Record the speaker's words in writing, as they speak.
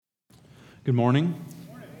Good morning.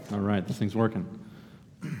 All right, this thing's working.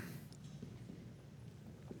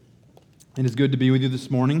 It is good to be with you this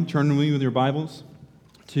morning. Turn with me with your Bibles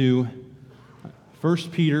to 1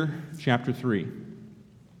 Peter chapter 3.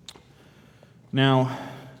 Now,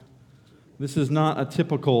 this is not a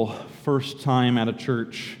typical first time at a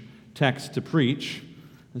church text to preach,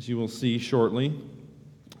 as you will see shortly.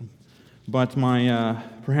 But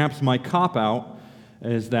perhaps my cop-out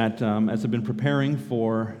is that as I've been preparing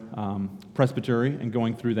for presbytery and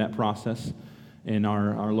going through that process in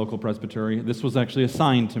our local presbytery, this was actually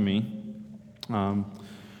assigned to me. And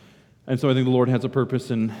so I think the Lord has a purpose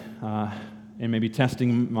in maybe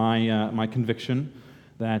testing my conviction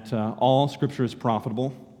that all Scripture is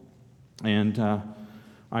profitable, and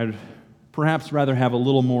I'd perhaps rather have a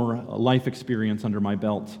little more life experience under my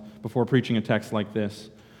belt before preaching a text like this.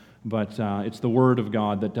 But it's the Word of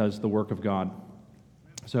God that does the work of God.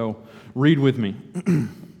 So read with me.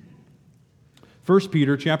 1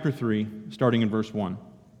 Peter chapter 3, starting in verse 1.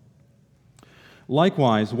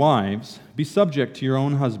 Likewise, wives, be subject to your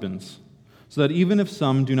own husbands, so that even if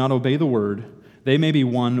some do not obey the word, they may be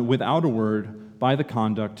won without a word by the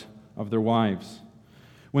conduct of their wives,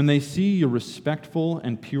 when they see your respectful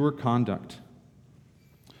and pure conduct.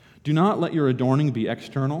 Do not let your adorning be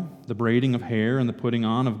external, the braiding of hair and the putting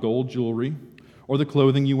on of gold jewelry, or the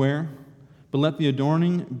clothing you wear, but let the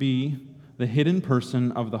adorning be the hidden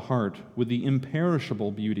person of the heart with the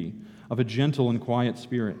imperishable beauty of a gentle and quiet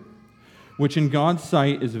spirit, which in God's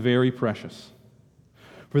sight is very precious.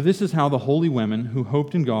 For this is how the holy women who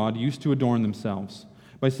hoped in God used to adorn themselves,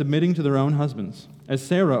 by submitting to their own husbands, as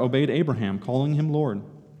Sarah obeyed Abraham, calling him Lord.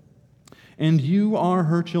 And you are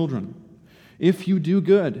her children, if you do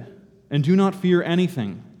good, and do not fear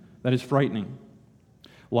anything that is frightening.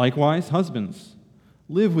 Likewise, husbands,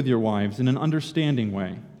 live with your wives in an understanding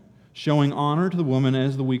way, showing honor to the woman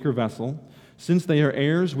as the weaker vessel, since they are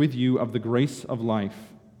heirs with you of the grace of life,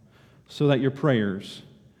 so that your prayers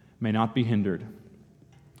may not be hindered.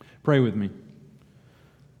 Pray with me.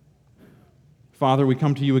 Father, we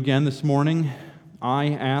come to you again this morning. I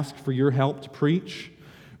ask for your help to preach.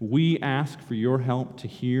 We ask for your help to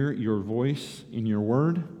hear your voice in your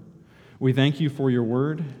word. We thank you for your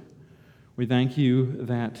word. We thank you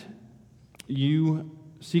that you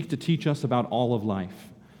seek to teach us about all of life.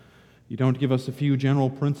 You don't give us a few general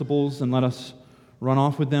principles and let us run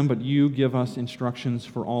off with them, but you give us instructions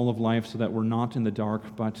for all of life so that we're not in the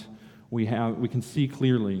dark, but we can see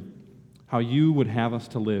clearly how you would have us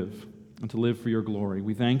to live and to live for your glory.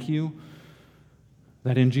 We thank you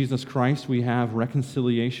that in Jesus Christ we have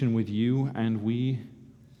reconciliation with you, and we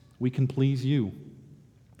can please you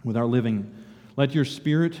with our living. Let your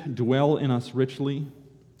Spirit dwell in us richly,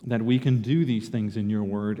 that we can do these things in your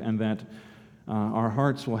word, and that our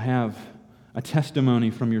hearts will have a testimony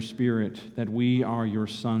from your Spirit that we are your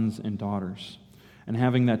sons and daughters. And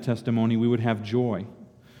having that testimony, we would have joy,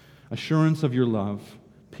 assurance of your love,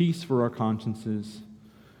 peace for our consciences,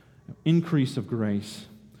 increase of grace,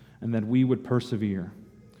 and that we would persevere.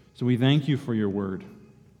 So we thank you for your word.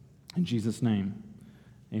 In Jesus' name,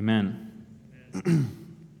 amen.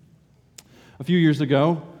 A few years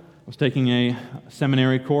ago, I was taking a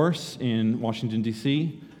seminary course in Washington,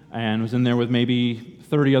 D.C., and was in there with maybe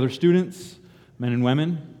 30 other students, men and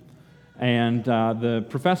women, and the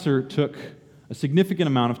professor took a significant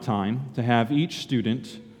amount of time to have each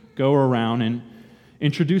student go around and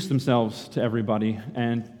introduce themselves to everybody,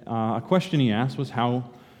 and a question he asked was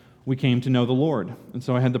how we came to know the Lord. And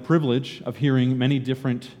so I had the privilege of hearing many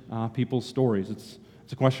different people's stories. It's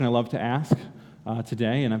a question I love to ask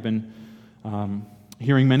today, and I've been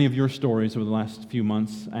hearing many of your stories over the last few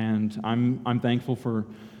months, and I'm thankful for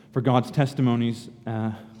God's testimonies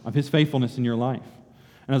of His faithfulness in your life.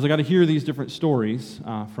 And as I got to hear these different stories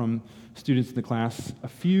from students in the class, a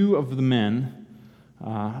few of the men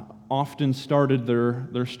often started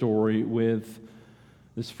their story with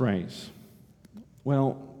this phrase: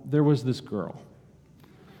 well, there was this girl.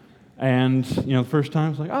 And, the first time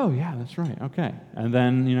it's like, oh, yeah, that's right, okay. And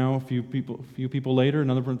then, a few people later,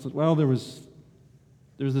 another person says, well, there was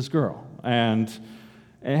this girl. And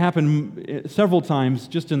it happened several times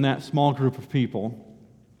just in that small group of people.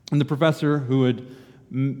 And the professor, who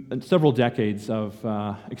had several decades of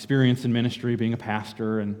experience in ministry, being a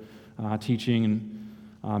pastor and teaching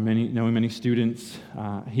and knowing many students,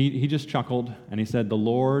 he just chuckled and he said, the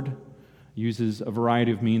Lord uses a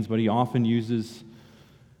variety of means, but he often uses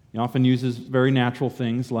very natural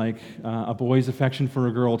things like a boy's affection for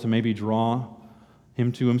a girl to maybe draw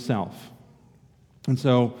him to himself. And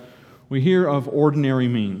so we hear of ordinary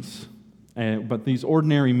means, but these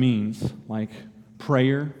ordinary means, like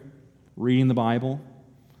prayer, reading the Bible,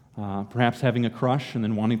 perhaps having a crush and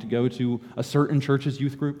then wanting to go to a certain church's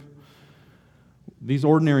youth group. These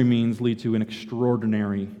ordinary means lead to an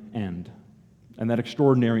extraordinary end, and that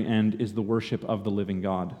extraordinary end is the worship of the living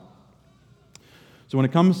God. So when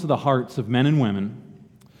it comes to the hearts of men and women,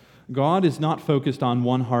 God is not focused on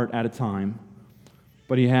one heart at a time,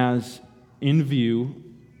 but He has in view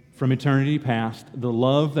from eternity past the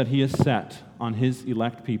love that He has set on His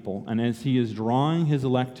elect people. And as He is drawing His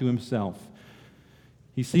elect to Himself,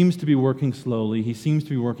 He seems to be working slowly. He seems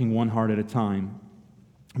to be working one heart at a time.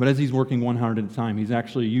 But as He's working one heart at a time, He's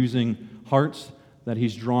actually using hearts that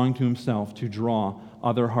He's drawing to Himself to draw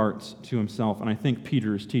other hearts to Himself. And I think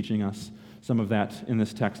Peter is teaching us some of that in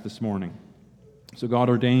this text this morning. So God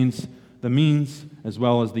ordains the means as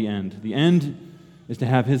well as the end. The end is to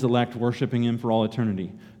have His elect worshiping Him for all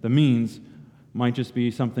eternity. The means might just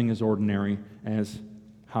be something as ordinary as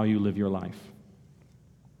how you live your life.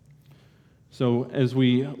 So as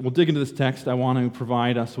we'll dig into this text, I want to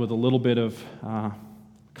provide us with a little bit of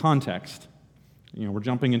context. We're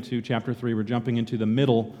jumping into chapter 3. We're jumping into the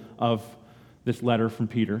middle of this letter from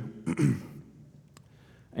Peter.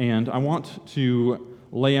 And I want to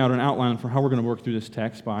lay out an outline for how we're going to work through this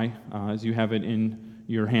text by, as you have it in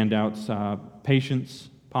your handouts, patience,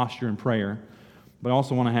 posture, and prayer. But I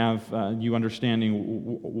also want to have you understanding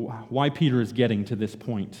why Peter is getting to this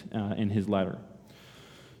point in his letter.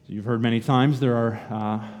 So you've heard many times there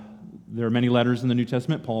are many letters in the New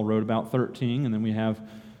Testament. Paul wrote about 13, and then we have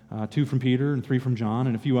 2 from Peter and 3 from John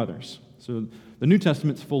and a few others. So the New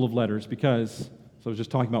Testament's full of letters because, so I was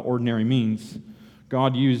just talking about ordinary means,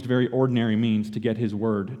 God used very ordinary means to get His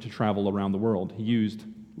word to travel around the world. He used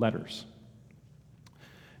letters.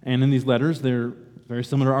 And in these letters, they're very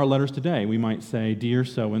similar to our letters today. We might say, "Dear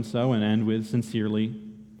so-and-so," and end with, "Sincerely,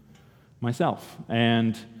 myself."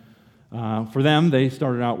 And for them, they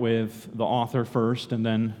started out with the author first and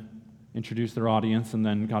then introduced their audience and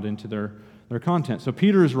then got into their content. So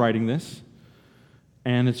Peter is writing this,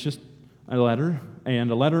 and it's just a letter, and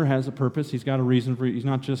a letter has a purpose. He's got a reason for it. He's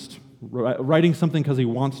not just writing something because he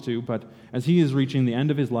wants to, but as he is reaching the end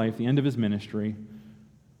of his life, the end of his ministry,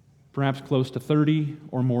 perhaps close to 30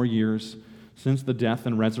 or more years since the death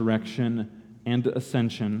and resurrection and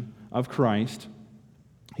ascension of Christ,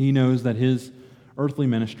 he knows that his earthly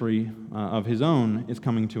ministry of his own is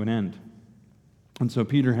coming to an end. And so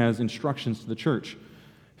Peter has instructions to the church.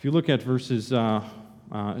 If you look at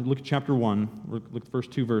look at chapter 1, look at the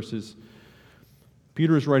first 2 verses,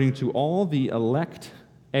 Peter is writing to all the elect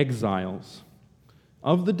exiles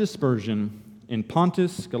of the dispersion in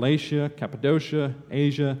Pontus, Galatia, Cappadocia,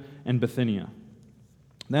 Asia, and Bithynia.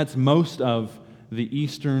 That's most of the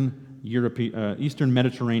Eastern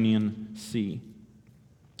Mediterranean Sea.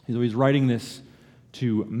 So he's writing this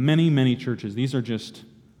to many, many churches. Those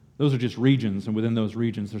are just regions, and within those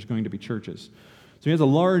regions there's going to be churches. So he has a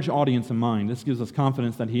large audience in mind. This gives us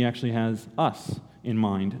confidence that he actually has us in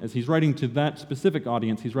mind. As he's writing to that specific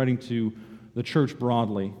audience, he's writing to the church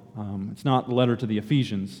broadly. It's not the letter to the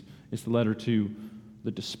Ephesians. It's the letter to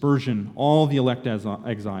the dispersion, all the elect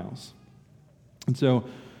exiles. And so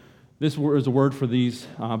this is a word for these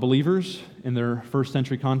believers in their first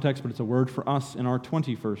century context, but it's a word for us in our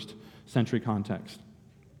 21st century context.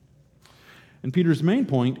 And Peter's main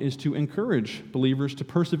point is to encourage believers to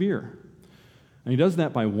persevere. And he does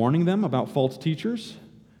that by warning them about false teachers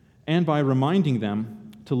and by reminding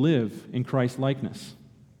them to live in Christ's likeness.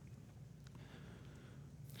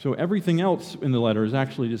 So everything else in the letter is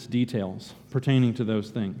actually just details pertaining to those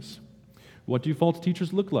things. What do false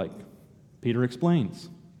teachers look like? Peter explains.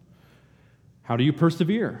 How do you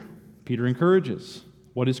persevere? Peter encourages.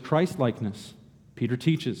 What is Christ likeness? Peter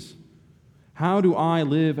teaches. How do I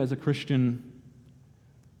live as a Christian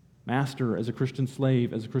master, as a Christian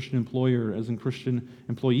slave, as a Christian employer, as a Christian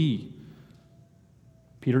employee?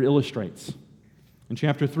 Peter illustrates. In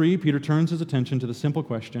chapter 3, Peter turns his attention to the simple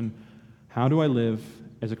question, how do I live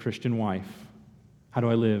as a Christian wife? How do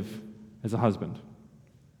I live as a husband?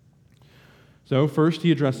 So first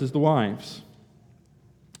he addresses the wives.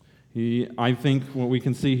 I think what we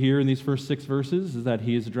can see here in these first 6 verses is that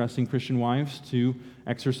he is addressing Christian wives to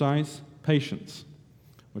exercise patience,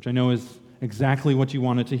 which I know is exactly what you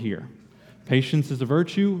wanted to hear. Patience is a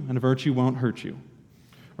virtue, and a virtue won't hurt you.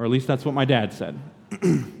 Or at least that's what my dad said.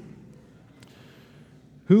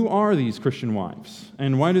 Who are these Christian wives?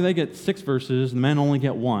 And why do they get 6 verses and men only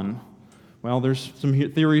get 1? Well, there's some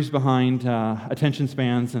theories behind attention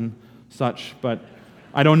spans and such, but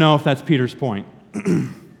I don't know if that's Peter's point.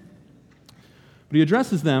 But he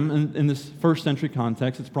addresses them in this first century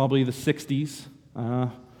context. It's probably the 60s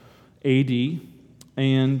AD.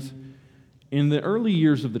 And in the early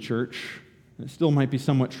years of the church, It still might be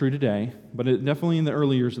somewhat true today, but definitely in the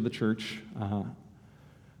early years of the church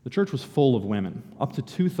was full of women. Up to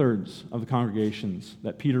 2/3 of the congregations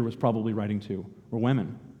that Peter was probably writing to were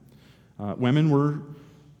women. Women were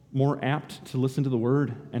more apt to listen to the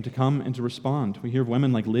word and to come and to respond. We hear of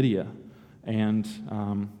women like Lydia and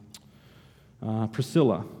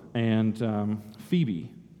Priscilla and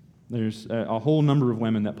Phoebe. There's a whole number of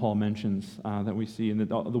women that Paul mentions that we see, and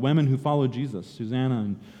the women who followed Jesus, Susanna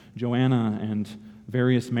and Joanna and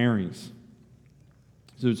various Marys.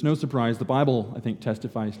 So it's no surprise, the Bible, I think,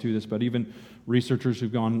 testifies to this, but even researchers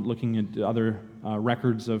who've gone looking at other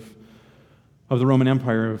records of the Roman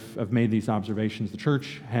Empire have made these observations. The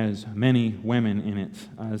church has many women in it,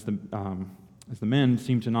 as the men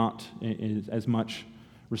seem to not as much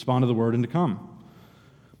respond to the word and to come.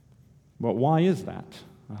 But why is that?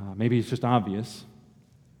 Maybe it's just obvious,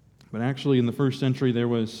 but actually in the first century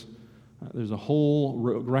there's a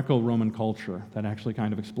whole Greco-Roman culture that actually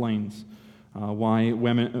kind of explains why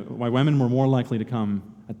women were more likely to come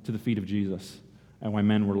to the feet of Jesus and why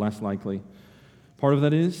men were less likely. Part of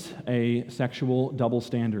that is a sexual double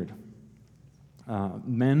standard.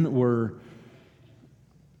 Men were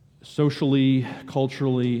socially,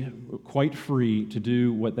 culturally quite free to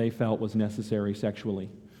do what they felt was necessary sexually.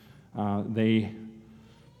 They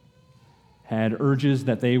had urges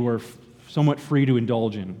that they were somewhat free to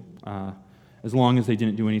indulge in, as long as they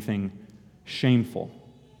didn't do anything shameful.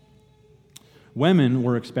 Women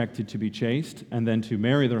were expected to be chaste and then to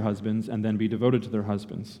marry their husbands and then be devoted to their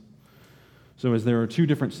husbands. So as there are two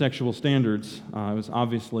different sexual standards, it was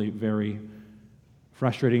obviously very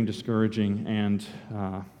frustrating, discouraging, and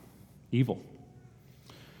evil.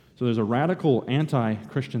 So there's a radical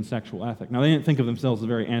anti-Christian sexual ethic. Now, they didn't think of themselves as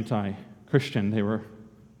very anti-Christian. They were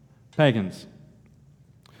pagans.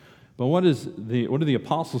 But what do the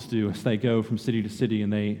apostles do as they go from city to city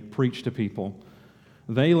and they preach to people?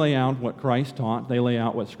 They lay out what Christ taught, they lay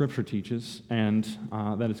out what Scripture teaches, and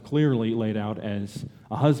that is clearly laid out as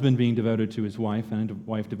a husband being devoted to his wife and a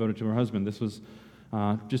wife devoted to her husband. This was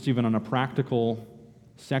just even on a practical,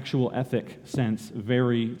 sexual ethic sense,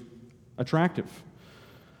 very attractive.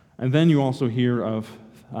 And then you also hear of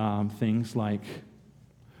things like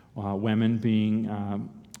women being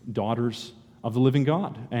daughters of the living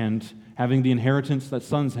God and having the inheritance that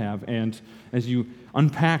sons have. And as you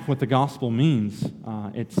unpack what the gospel means,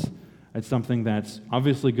 it's something that's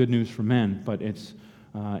obviously good news for men, but it's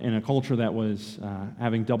in a culture that was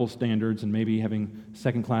having double standards and maybe having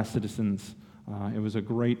second-class citizens. It was a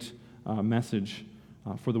great message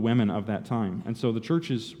for the women of that time. And so the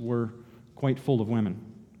churches were quite full of women.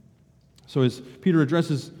 So as Peter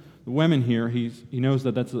addresses the women here, he knows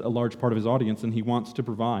that that's a large part of his audience, and he wants to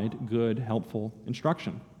provide good, helpful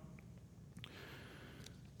instruction.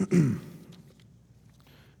 And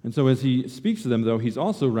so as he speaks to them, though, he's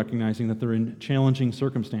also recognizing that they're in challenging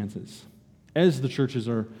circumstances. As the churches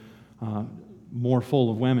are more full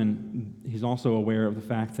of women, he's also aware of the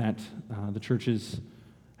fact that the churches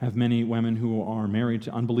have many women who are married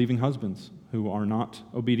to unbelieving husbands, who are not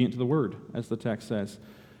obedient to the word, as the text says.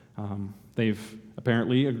 They've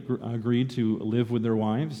apparently agreed to live with their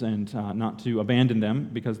wives and not to abandon them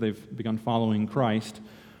because they've begun following Christ.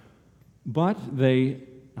 But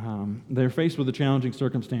they're faced with the challenging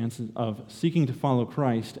circumstances of seeking to follow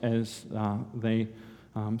Christ as they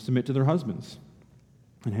submit to their husbands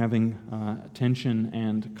and having tension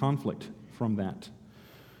and conflict from that.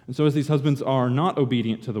 And so as these husbands are not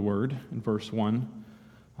obedient to the word, in verse 1,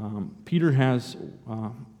 Peter has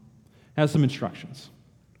some instructions.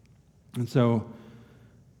 And so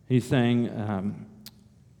he's saying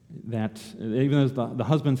that even as the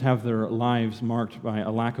husbands have their lives marked by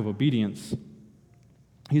a lack of obedience,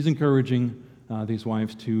 he's encouraging these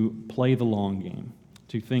wives to play the long game,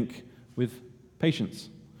 to think with patience,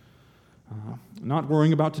 not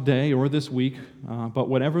worrying about today or this week, but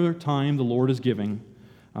whatever time the Lord is giving,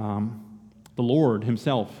 the Lord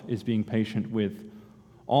himself is being patient with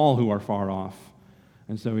all who are far off.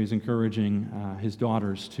 And so he's encouraging his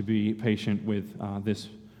daughters to be patient with this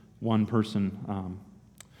one person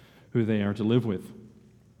who they are to live with.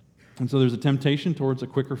 And so there's a temptation towards a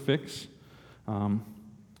quicker fix.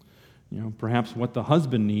 Perhaps what the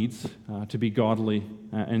husband needs to be godly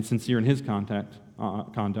and sincere in his conduct.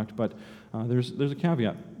 But there's a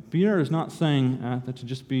caveat. Peter is not saying that to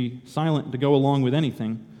just be silent, to go along with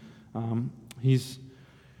anything. He's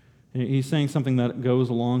saying something that goes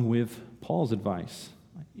along with Paul's advice.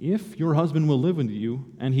 If your husband will live with you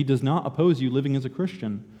and he does not oppose you living as a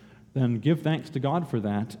Christian, then give thanks to God for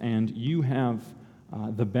that, and you have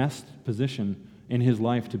the best position in his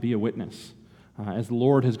life to be a witness. As the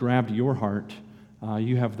Lord has grabbed your heart,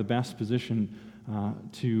 you have the best position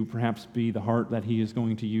to perhaps be the heart that he is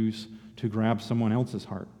going to use to grab someone else's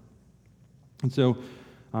heart. And so,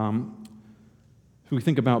 if we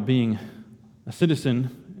think about being a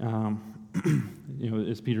citizen,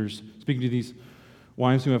 as Peter's speaking to these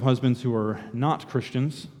wives who have husbands who are not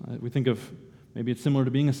Christians, we think of maybe it's similar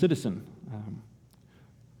to being a citizen.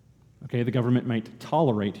 The government might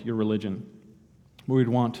tolerate your religion. We'd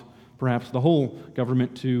want perhaps the whole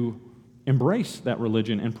government to embrace that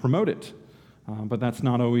religion and promote it, but that's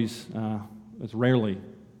not always, that's rarely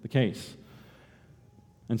the case.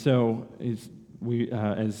 And so,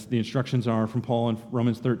 as the instructions are from Paul in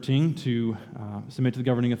Romans 13, to submit to the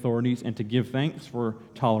governing authorities and to give thanks for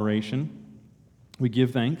toleration. We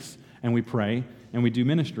give thanks, and we pray, and we do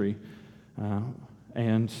ministry,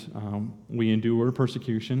 and we endure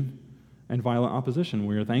persecution and violent opposition.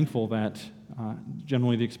 We are thankful that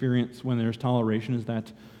generally the experience when there's toleration is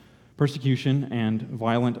that persecution and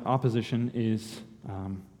violent opposition is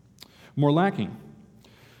more lacking.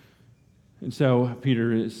 And so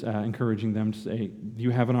Peter is encouraging them to say, you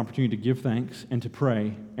have an opportunity to give thanks and to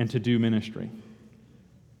pray and to do ministry.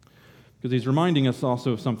 Because he's reminding us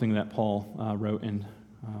also of something that Paul wrote in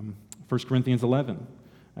 1 Corinthians 11,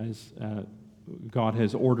 as God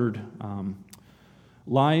has ordered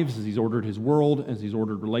lives, as he's ordered his world, as he's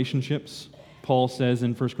ordered relationships. Paul says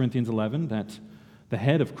in 1 Corinthians 11 that the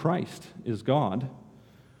head of Christ is God,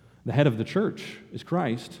 the head of the church is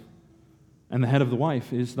Christ, and the head of the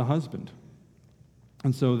wife is the husband.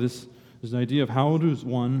 And so this is an idea of how does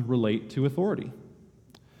one relate to authority.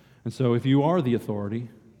 And so if you are the authority,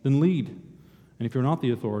 then lead. And if you're not the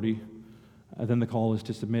authority, then the call is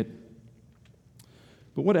to submit.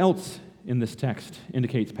 But what else in this text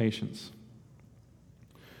indicates patience?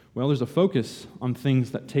 Well, there's a focus on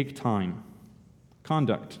things that take time.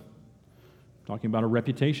 Conduct. Talking about a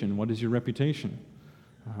reputation. What is your reputation?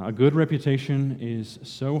 A good reputation is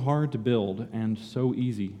so hard to build and so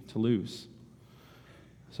easy to lose.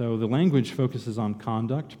 So the language focuses on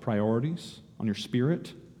conduct, priorities, on your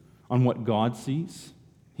spirit, on what God sees.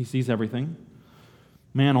 He sees everything.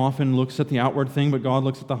 Man often looks at the outward thing, but God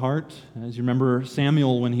looks at the heart. As you remember,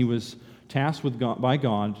 Samuel, when he was tasked by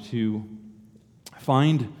God to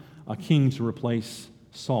find a king to replace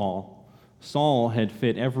Saul, Saul had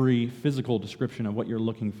fit every physical description of what you're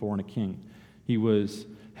looking for in a king. He was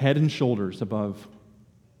head and shoulders above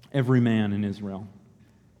every man in Israel.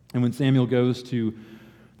 And when Samuel goes to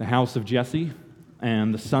the house of Jesse,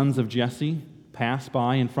 and the sons of Jesse pass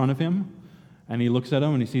by in front of him, and he looks at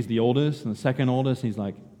them, and he sees the oldest and the second oldest, and he's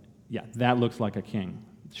like, yeah, that looks like a king.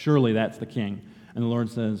 Surely that's the king. And the Lord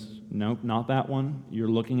says, nope, not that one. You're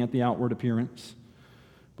looking at the outward appearance.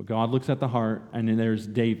 But God looks at the heart, and then there's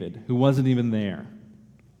David, who wasn't even there.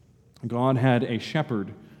 God had a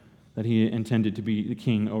shepherd that he intended to be the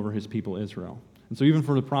king over his people Israel. And so even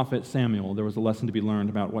for the prophet Samuel, there was a lesson to be learned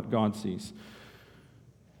about what God sees.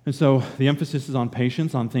 And so the emphasis is on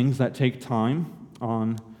patience, on things that take time,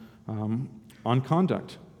 on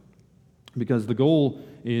conduct. Because the goal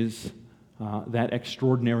is that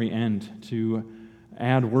extraordinary end, to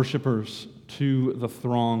add worshipers to the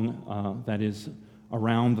throng that is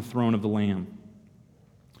around the throne of the Lamb.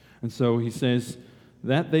 And so he says,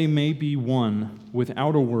 that they may be won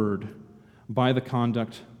without a word by the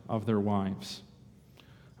conduct of their wives.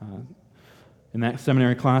 In that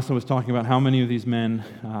seminary class, I was talking about how many of these men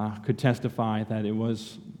could testify that it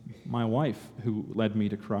was my wife who led me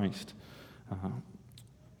to Christ.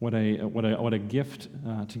 What a gift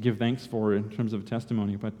to give thanks for in terms of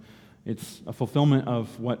testimony, but it's a fulfillment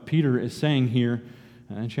of what Peter is saying here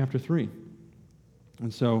in chapter 3.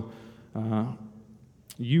 And so,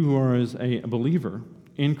 you who are as a believer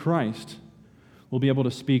in Christ will be able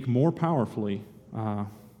to speak more powerfully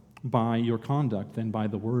by your conduct than by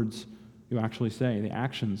the words you actually say. The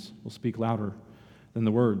actions will speak louder than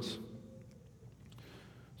the words.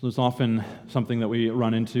 So it's often something that we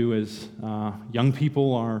run into as young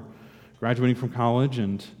people are graduating from college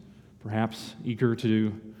and perhaps eager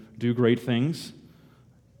to do great things.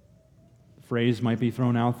 The phrase might be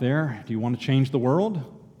thrown out there, do you want to change the world?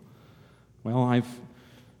 Well,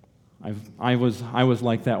 I was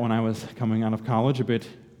like that when I was coming out of college, a bit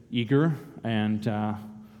eager and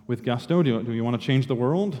with gusto. Do you want to change the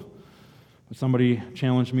world? But somebody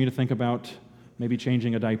challenged me to think about maybe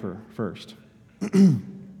changing a diaper first.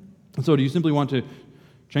 So do you simply want to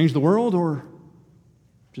change the world or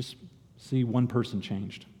just see one person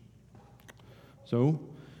changed? So,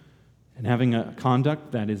 in having a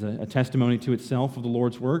conduct that is a testimony to itself of the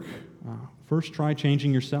Lord's work, first try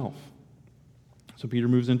changing yourself. So Peter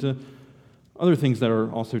moves into Other things that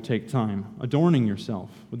are also take time: adorning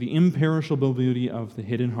yourself with the imperishable beauty of the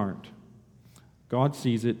hidden heart. God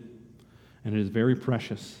sees it, and it is very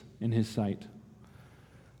precious in His sight.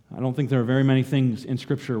 I don't think there are very many things in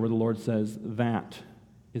Scripture where the Lord says, that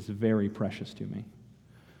is very precious to me.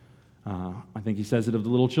 I think He says it of the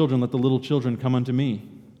little children, let the little children come unto me.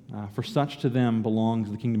 For such to them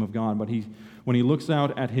belongs the kingdom of God. But when He looks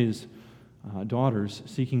out at His daughters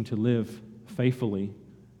seeking to live faithfully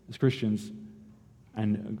as Christians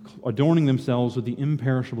and adorning themselves with the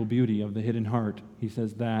imperishable beauty of the hidden heart, He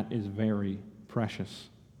says that is very precious.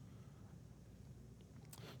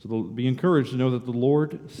 So be encouraged to know that the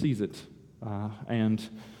Lord sees it. And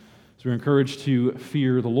as we're encouraged to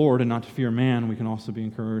fear the Lord and not to fear man, we can also be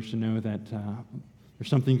encouraged to know that there's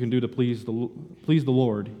something you can do to please the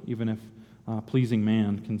Lord, even if pleasing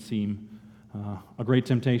man can seem a great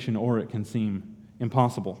temptation or it can seem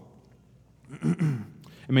impossible.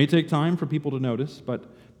 It may take time for people to notice, but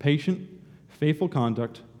patient, faithful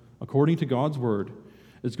conduct according to God's word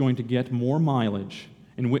is going to get more mileage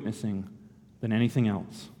in witnessing than anything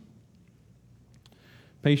else.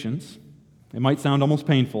 Patience, it might sound almost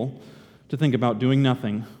painful to think about doing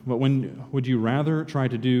nothing, but when would you rather try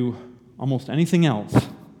to do almost anything else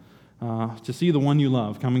to see the one you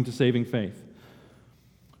love coming to saving faith?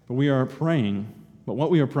 But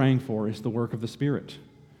what we are praying for is the work of the Spirit.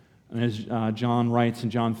 And as John writes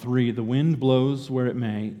in John 3, the wind blows where it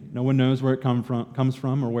may, no one knows where it comes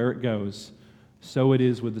from or where it goes. So it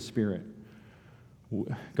is with the Spirit.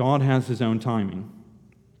 God has His own timing,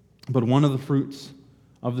 but one of the fruits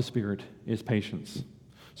of the Spirit is patience.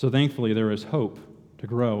 So thankfully, there is hope to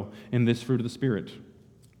grow in this fruit of the Spirit.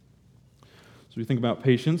 So we think about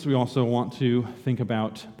patience. We also want to think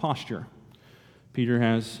about posture. Peter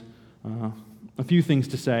has a few things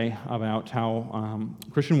to say about how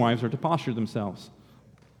Christian wives are to posture themselves.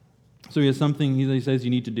 So he has something he says you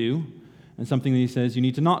need to do, and something that he says you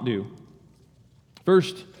need to not do.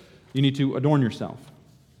 First, you need to adorn yourself.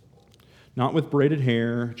 Not with braided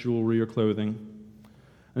hair, jewelry, or clothing.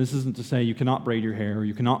 And this isn't to say you cannot braid your hair, or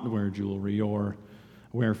you cannot wear jewelry, or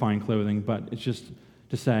wear fine clothing, but it's just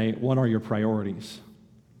to say, what are your priorities?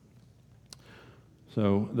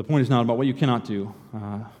 So the point is not about what you cannot do.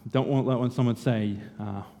 Don't let someone say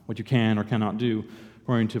what you can or cannot do,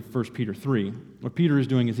 according to 1 Peter 3. What Peter is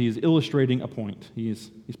doing is he is illustrating a point.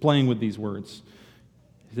 He's playing with these words.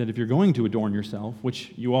 He said, if you're going to adorn yourself,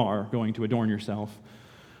 which you are going to adorn yourself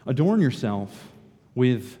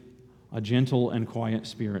with a gentle and quiet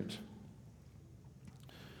spirit.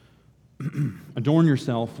 Adorn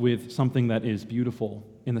yourself with something that is beautiful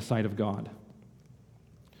in the sight of God.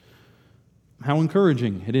 How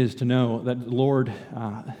encouraging it is to know that the Lord,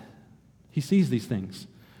 He sees these things,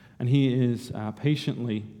 and He is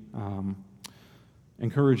patiently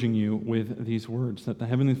encouraging you with these words, that the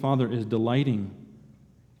Heavenly Father is delighting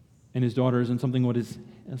in His daughters in something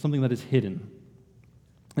that is hidden,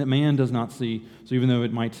 that man does not see. So even though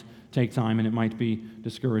it might take time and it might be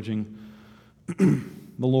discouraging, the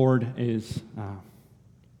Lord is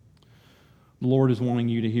wanting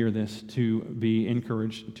you to hear this, to be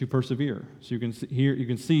encouraged, to persevere. So you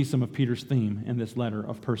can see some of Peter's theme in this letter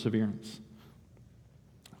of perseverance.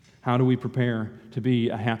 How do we prepare to be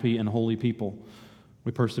a happy and holy people?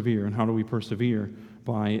 We persevere. And how do we persevere?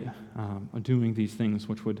 By doing these things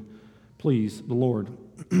which would please the Lord.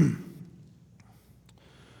 If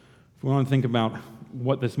we want to think about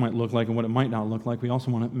what this might look like and what it might not look like, we also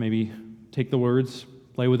want to maybe take the words,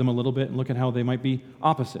 play with them a little bit, and look at how they might be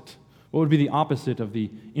opposite. What would be the opposite of the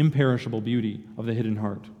imperishable beauty of the hidden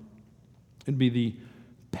heart? It'd be the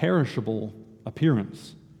perishable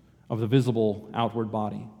appearance of the visible outward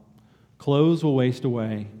body. Clothes will waste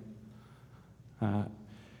away.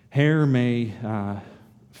 Hair may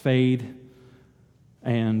fade.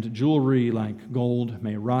 And jewelry like gold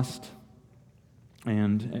may rust.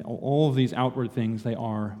 And all of these outward things, they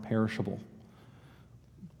are perishable.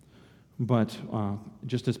 But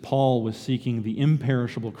just as Paul was seeking the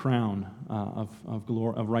imperishable crown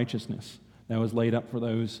of righteousness that was laid up for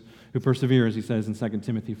those who persevere, as he says in 2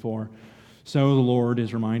 Timothy 4, so the Lord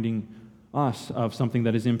is reminding us of something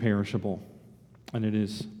that is imperishable, and it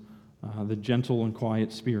is the gentle and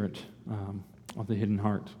quiet spirit of the hidden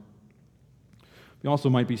heart. We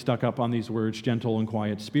also might be stuck up on these words, gentle and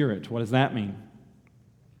quiet spirit. What does that mean?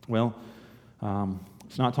 Well,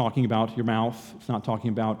 it's not talking about your mouth. It's not talking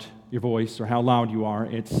about your voice or how loud you are.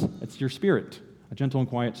 It's your spirit, a gentle and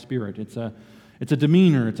quiet spirit. It's a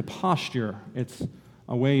demeanor. It's a posture. It's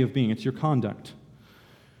a way of being. It's your conduct.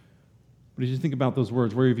 But as you think about those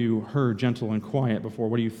words, where have you heard gentle and quiet before?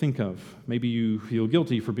 What do you think of? Maybe you feel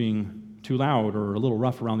guilty for being too loud or a little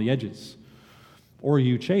rough around the edges. or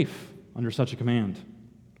you chafe under such a command.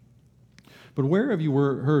 But where have you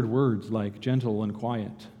heard words like gentle and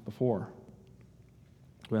quiet before?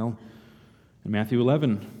 Well, in Matthew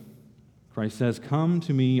 11, Christ says, "Come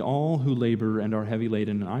to me, all who labor and are heavy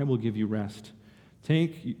laden, and I will give you rest.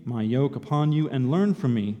 Take my yoke upon you and learn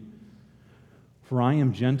from me, for I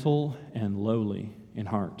am gentle and lowly in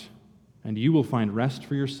heart, and you will find rest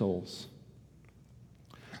for your souls."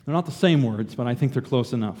 They're not the same words, but I think they're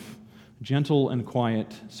close enough. Gentle and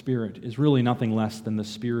quiet spirit is really nothing less than the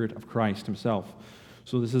Spirit of Christ himself.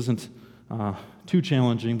 So this isn't too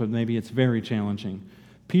challenging, but maybe it's very challenging.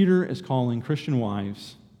 Peter is calling Christian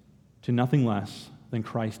wives to nothing less than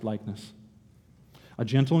Christ-likeness. A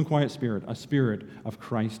gentle and quiet spirit, a spirit of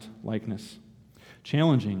Christ-likeness.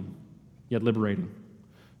 Challenging, yet liberating.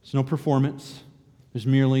 There's no performance. There's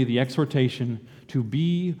merely the exhortation to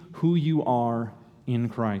be who you are in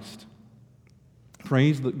Christ.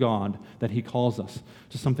 Praise God that he calls us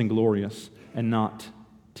to something glorious and not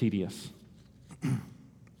tedious.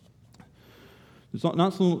 It's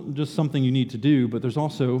not just something you need to do, but there's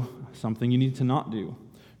also something you need to not do.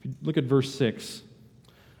 If you look at verse 6,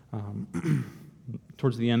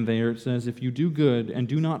 towards the end there, it says, "If you do good and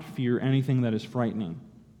do not fear anything that is frightening."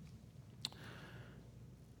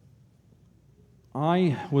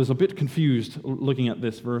 I was a bit confused looking at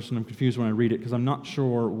this verse, and I'm confused when I read it because I'm not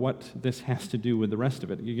sure what this has to do with the rest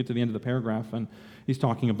of it. You get to the end of the paragraph, and he's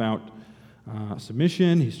talking about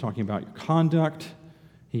submission, he's talking about your conduct,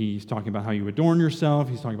 he's talking about how you adorn yourself,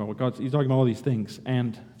 he's talking about he's talking about all these things.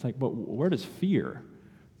 And it's like, but where does fear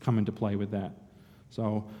come into play with that?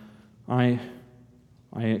 So I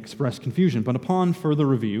express confusion, but upon further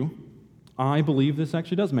review, I believe this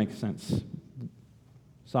actually does make sense.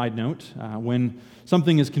 Side note, when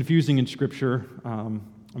something is confusing in Scripture,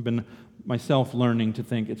 I've been myself learning to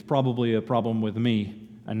think it's probably a problem with me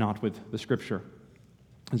and not with the Scripture,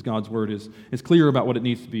 as God's Word is clear about what it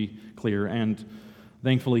needs to be clear, and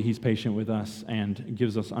thankfully He's patient with us and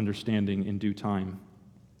gives us understanding in due time.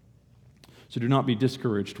 So do not be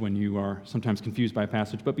discouraged when you are sometimes confused by a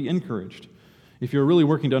passage, but be encouraged. If you're really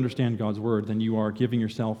working to understand God's Word, then you are giving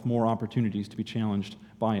yourself more opportunities to be challenged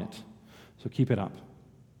by it. So keep it up.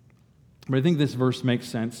 But I think this verse makes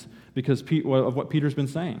sense because of what Peter's been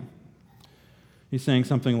saying. He's saying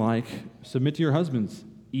something like, "Submit to your husbands,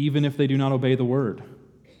 even if they do not obey the word."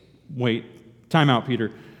 Wait, time out,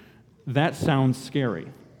 Peter. That sounds scary.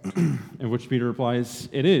 In which Peter replies,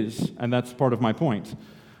 "It is, and that's part of my point.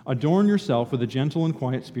 Adorn yourself with a gentle and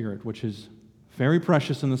quiet spirit, which is very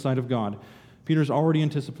precious in the sight of God." Peter's already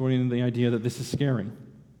anticipating the idea that this is scary.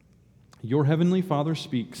 "Your heavenly Father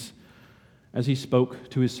speaks as he spoke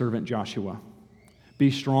to his servant Joshua.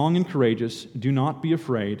 Be strong and courageous. Do not be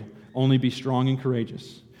afraid. Only be strong and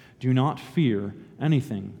courageous. Do not fear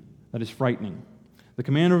anything that is frightening. The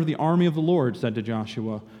commander of the army of the Lord said to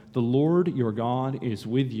Joshua, 'The Lord your God is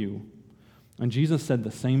with you.'" And Jesus said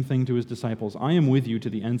the same thing to his disciples, "I am with you to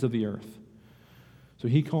the ends of the earth." So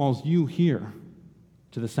he calls you here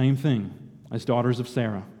to the same thing as daughters of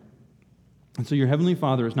Sarah. And so your heavenly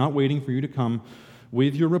Father is not waiting for you to come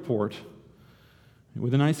with your report,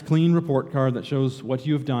 with a nice clean report card that shows what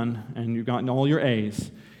you have done and you've gotten all your A's.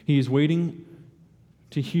 He is waiting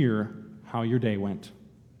to hear how your day went.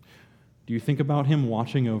 Do you think about him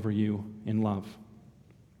watching over you in love?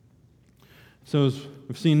 So as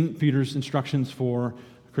we've seen Peter's instructions for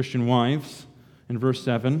Christian wives, in verse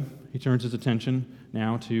 7, he turns his attention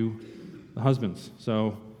now to the husbands.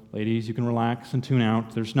 So, ladies, you can relax and tune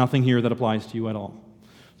out. There's nothing here that applies to you at all.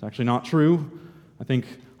 It's actually not true. I think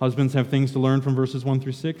husbands have things to learn from verses 1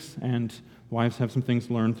 through 6, and wives have some things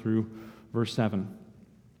to learn through verse 7.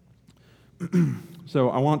 So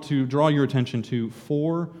I want to draw your attention to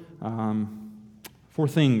four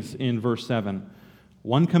things in verse 7.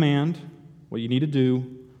 One command, what you need to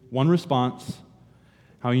do. One response,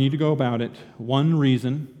 how you need to go about it. One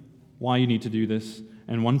reason why you need to do this.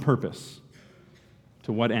 And one purpose,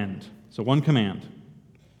 to what end. So one command.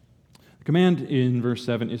 The command in verse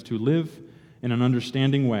 7 is to live in an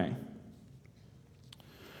understanding way.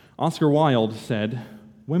 Oscar Wilde said,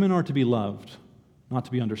 "Women are to be loved, not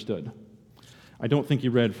to be understood." I don't think he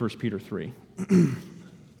read 1 Peter 3.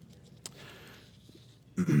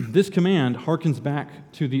 This command harkens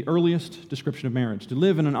back to the earliest description of marriage, to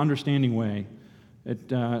live in an understanding way. It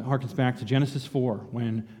harkens back to Genesis 4,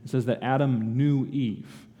 when it says that Adam knew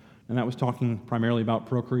Eve. And that was talking primarily about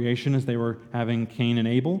procreation as they were having Cain and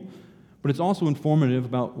Abel. But it's also informative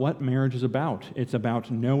about what marriage is about. It's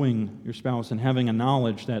about knowing your spouse and having a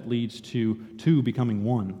knowledge that leads to two becoming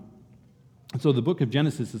one. And so the book of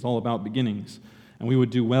Genesis is all about beginnings, and we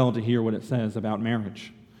would do well to hear what it says about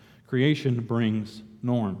marriage. Creation brings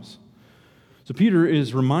norms. So Peter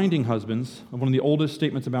is reminding husbands of one of the oldest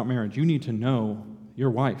statements about marriage. You need to know your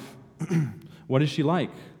wife. What is she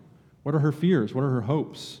like? What are her fears? What are her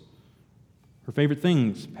hopes? Her favorite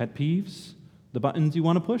things, pet peeves, the buttons you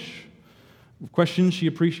want to push, questions she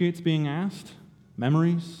appreciates being asked,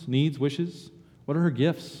 memories, needs, wishes. What are her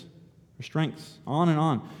gifts, her strengths, on and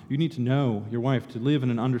on. You need to know your wife to live in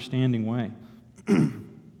an understanding way.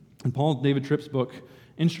 In Paul David Tripp's book,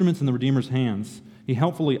 Instruments in the Redeemer's Hands, he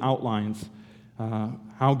helpfully outlines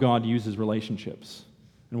how God uses relationships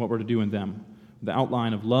and what we're to do in them. The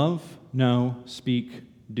outline of love, know, speak,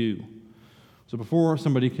 do. So before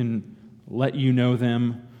somebody can let you know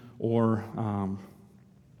them or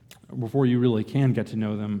before you really can get to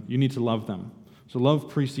know them, you need to love them. So love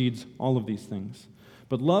precedes all of these things.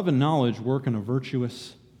 But love and knowledge work in a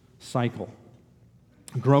virtuous cycle.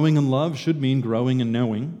 Growing in love should mean growing in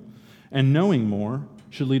knowing, and knowing more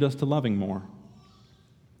should lead us to loving more.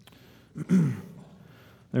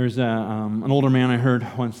 There's an older man I heard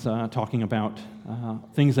once talking about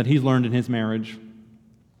things that he's learned in his marriage,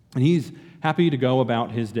 and he's happy to go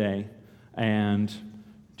about his day and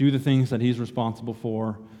do the things that he's responsible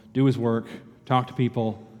for, do his work, talk to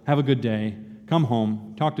people, have a good day, come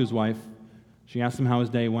home, talk to his wife. She asked him how his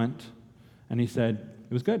day went, and he said,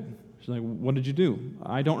 it was good. She's like, what did you do?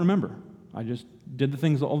 I don't remember. I just did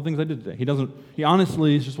all the things I did today. He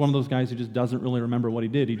honestly is just one of those guys who just doesn't really remember what he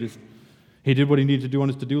did. He did what he needed to do on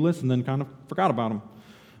his to-do list and then kind of forgot about him,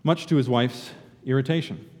 much to his wife's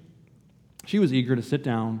irritation. She was eager to sit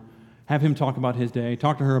down, have him talk about his day,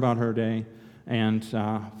 talk to her about her day, and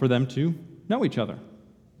for them to know each other.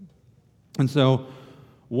 And so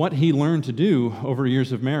what he learned to do over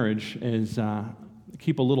years of marriage is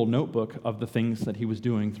keep a little notebook of the things that he was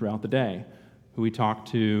doing throughout the day, who he talked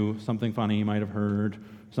to, something funny he might have heard,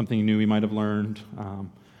 something new he might have learned,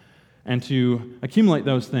 and to accumulate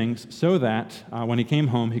those things so that when he came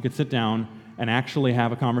home, he could sit down and actually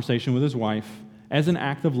have a conversation with his wife as an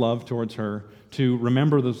act of love towards her, to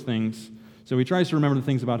remember those things. So he tries to remember the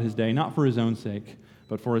things about his day, not for his own sake,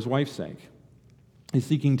 but for his wife's sake. He's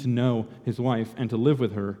seeking to know his wife and to live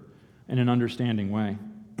with her in an understanding way.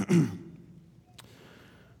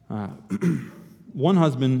 One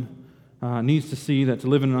husband needs to see that to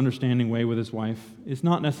live in an understanding way with his wife is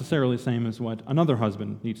not necessarily the same as what another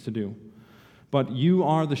husband needs to do. But you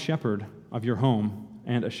are the shepherd of your home,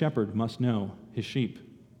 and a shepherd must know his sheep.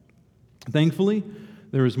 Thankfully,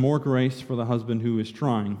 there is more grace for the husband who is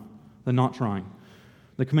trying than not trying.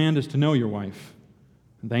 The command is to know your wife.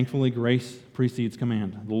 And thankfully, grace precedes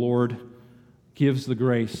command. The Lord gives the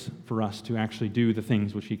grace for us to actually do the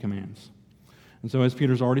things which he commands. And so, as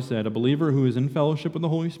Peter's already said, a believer who is in fellowship with the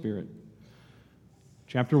Holy Spirit,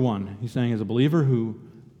 chapter 1, he's saying, as a believer who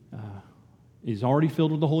is already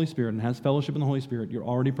filled with the Holy Spirit and has fellowship in the Holy Spirit, you're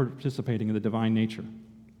already participating in the divine nature.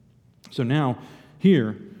 So now,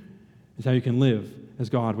 here is how you can live as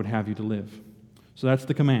God would have you to live. So that's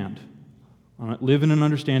the command. Live in an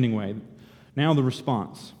understanding way. Now the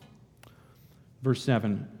response. Verse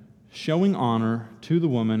 7, showing honor to the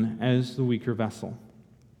woman as the weaker vessel.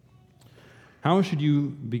 How should you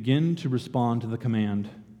begin to respond to the command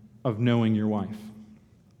of knowing your wife?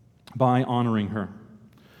 By honoring her.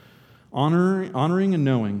 Honoring and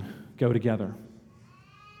knowing go together.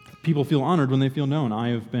 People feel honored when they feel known.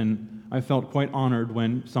 I felt quite honored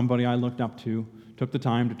when somebody I looked up to took the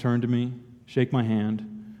time to turn to me, shake my hand,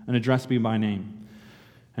 and address me by name.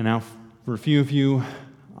 And now, for a few of you,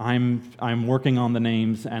 I'm working on the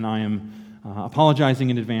names, and I am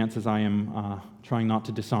apologizing in advance as I am trying not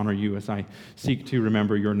to dishonor you as I seek to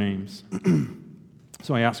remember your names.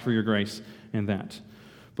 So I ask for your grace in that.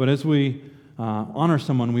 But as we honor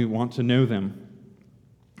someone, we want to know them.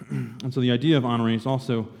 And so the idea of honoring is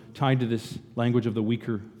also tied to this language of the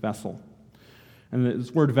weaker vessel. And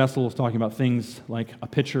this word vessel is talking about things like a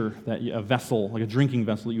pitcher, a vessel, like a drinking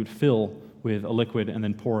vessel that you would fill with a liquid and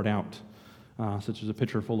then pour it out, such as a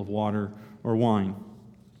pitcher full of water or wine.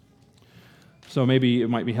 So maybe it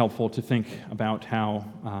might be helpful to think about how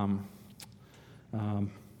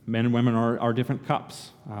men and women are different cups.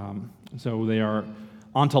 So they are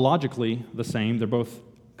ontologically the same. They're both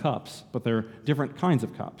cups, but they're different kinds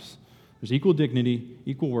of cups. There's equal dignity,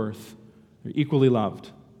 equal worth, they're equally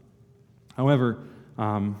loved. However,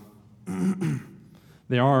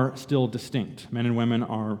 they are still distinct. Men and women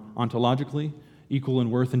are ontologically equal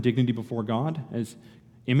in worth and dignity before God as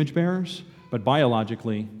image bearers, but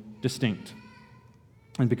biologically distinct.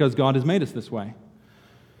 And because God has made us this way,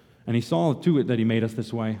 and he saw to it that he made us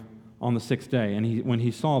this way on the sixth day, and when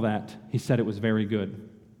he saw that, he said it was very good.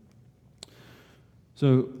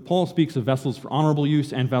 So Paul speaks of vessels for honorable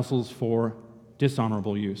use and vessels for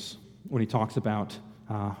dishonorable use when he talks about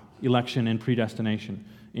election and predestination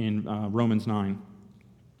in Romans 9.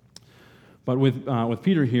 But with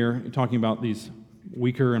Peter here, talking about these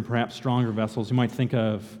weaker and perhaps stronger vessels, you might think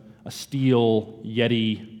of a steel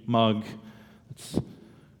Yeti mug.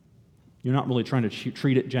 You're not really trying to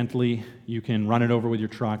treat it gently. You can run it over with your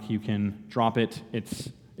truck. You can drop it.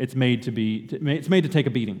 It's made to take a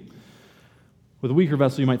beating. With a weaker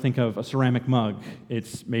vessel, you might think of a ceramic mug.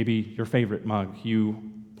 It's maybe your favorite mug.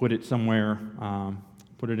 You put it somewhere,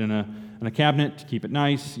 put it in a cabinet to keep it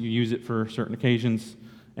nice. You use it for certain occasions,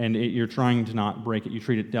 and you're trying to not break it. You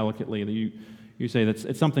treat it delicately. You say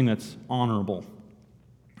it's something that's honorable.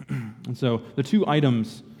 And so the two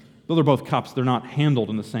items, though they're both cups, they're not handled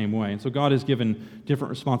in the same way. And so God has given different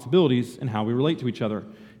responsibilities in how we relate to each other.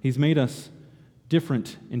 He's made us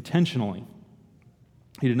different intentionally.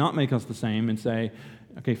 He did not make us the same and say,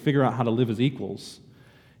 okay, figure out how to live as equals.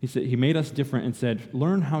 He made us different and said,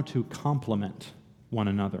 learn how to complement one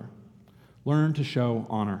another. Learn to show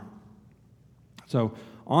honor. So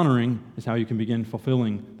honoring is how you can begin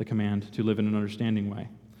fulfilling the command to live in an understanding way.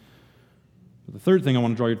 The third thing I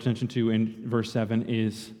want to draw your attention to in verse 7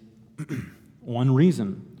 is one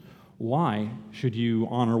reason. Why should you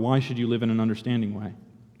honor? Why should you live in an understanding way?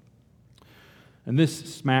 And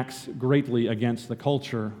this smacks greatly against the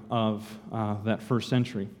culture of that first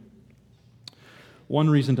century. One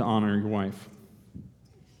reason to honor your wife.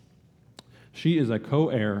 She is a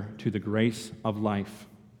co-heir to the grace of life.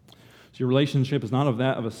 So your relationship is not of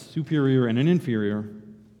that of a superior and an inferior.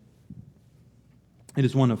 It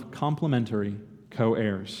is one of complementary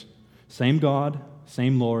co-heirs. Same God,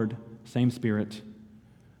 same Lord, same Spirit,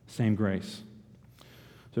 same grace.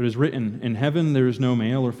 So it is written, in heaven there is no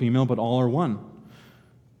male or female, but all are one.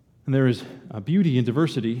 And there is a beauty in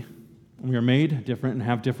diversity, and we are made different and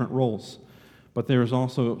have different roles. But there is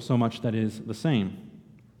also so much that is the same.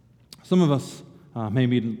 Some of us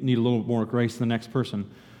maybe need a little more grace than the next person,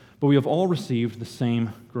 but we have all received the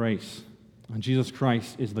same grace. And Jesus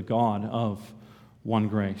Christ is the God of one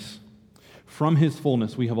grace. From his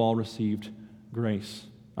fullness, we have all received grace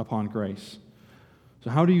upon grace.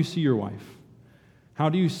 So how do you see your wife? How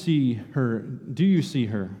do you see her? Do you see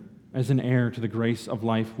her as an heir to the grace of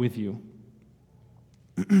life with you?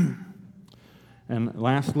 And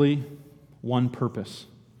lastly, one purpose.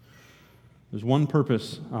 There's one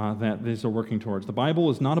purpose that these are working towards. The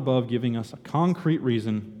Bible is not above giving us a concrete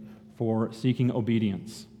reason for seeking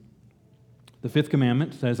obedience. The fifth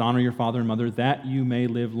commandment says, honor your father and mother, that you may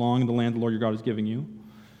live long in the land the Lord your God is giving you.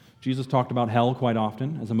 Jesus talked about hell quite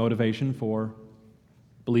often as a motivation for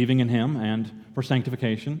believing in him and for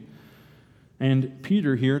sanctification. And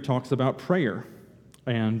Peter here talks about prayer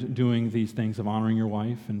and doing these things of honoring your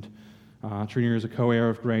wife and treating her as a co-heir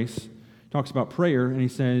of grace. He talks about prayer, and he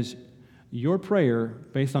says, your prayer,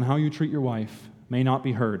 based on how you treat your wife, may not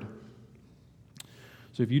be heard.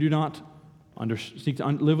 So if you do not seek to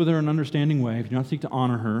live with her in an understanding way, if you do not seek to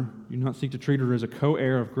honor her, you do not seek to treat her as a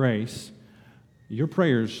co-heir of grace, your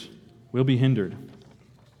prayers will be hindered.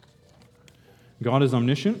 God is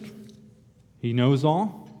omniscient. He knows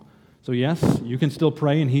all. So yes, you can still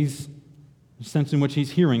pray, and he's the sense in which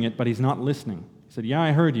he's hearing it, but he's not listening. He said, yeah,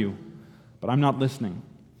 I heard you, but I'm not listening.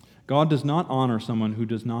 God does not honor someone who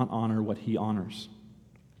does not honor what he honors.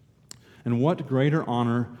 And what greater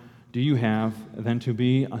honor do you have than to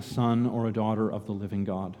be a son or a daughter of the living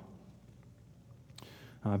God?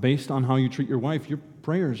 Based on how you treat your wife, your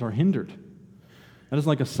prayers are hindered. That is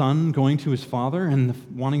like a son going to his father and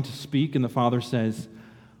wanting to speak, and the father says,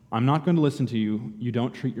 I'm not going to listen to you. You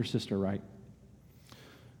don't treat your sister right.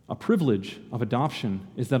 A privilege of adoption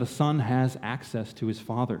is that a son has access to his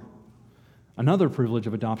father. Another privilege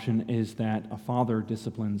of adoption is that a father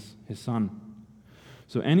disciplines his son.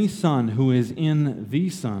 So any son who is in the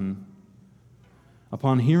Son,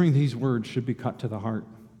 upon hearing these words, should be cut to the heart.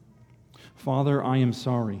 Father, I am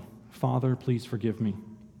sorry. Father, please forgive me.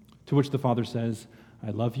 To which the father says, I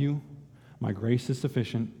love you. My grace is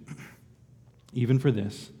sufficient. Even for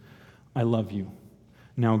this, I love you.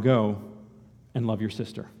 Now go and love your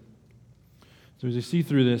sister. So as you see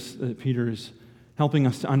through this, Peter is helping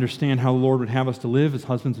us to understand how the Lord would have us to live as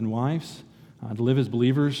husbands and wives, to live as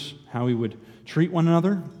believers, how we would treat one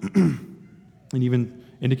another, and even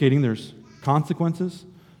indicating there's consequences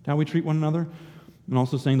to how we treat one another, and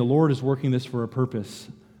also saying the Lord is working this for a purpose,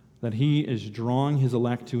 that he is drawing his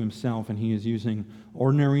elect to himself, and he is using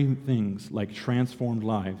ordinary things like transformed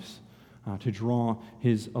lives to draw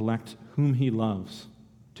his elect whom he loves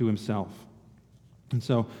to himself. And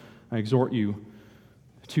so I exhort you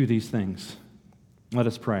to these things. Let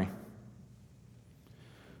us pray.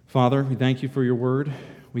 Father, we thank you for your word.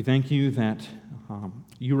 We thank you that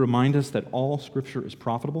you remind us that all Scripture is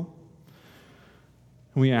profitable.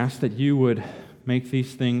 And we ask that you would make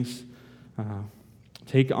these things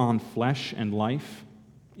take on flesh and life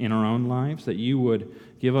in our own lives, that you would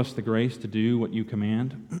give us the grace to do what you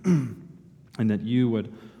command, and that you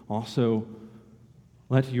would also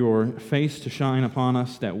let your face to shine upon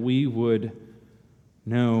us, that we would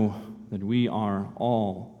know that we are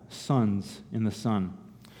all sons in the Son.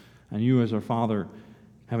 And you, as our Father,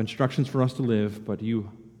 have instructions for us to live, but you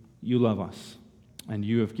love us, and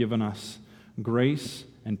you have given us grace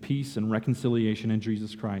and peace and reconciliation in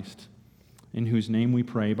Jesus Christ, in whose name we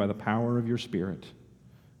pray by the power of your Spirit.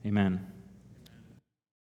 Amen.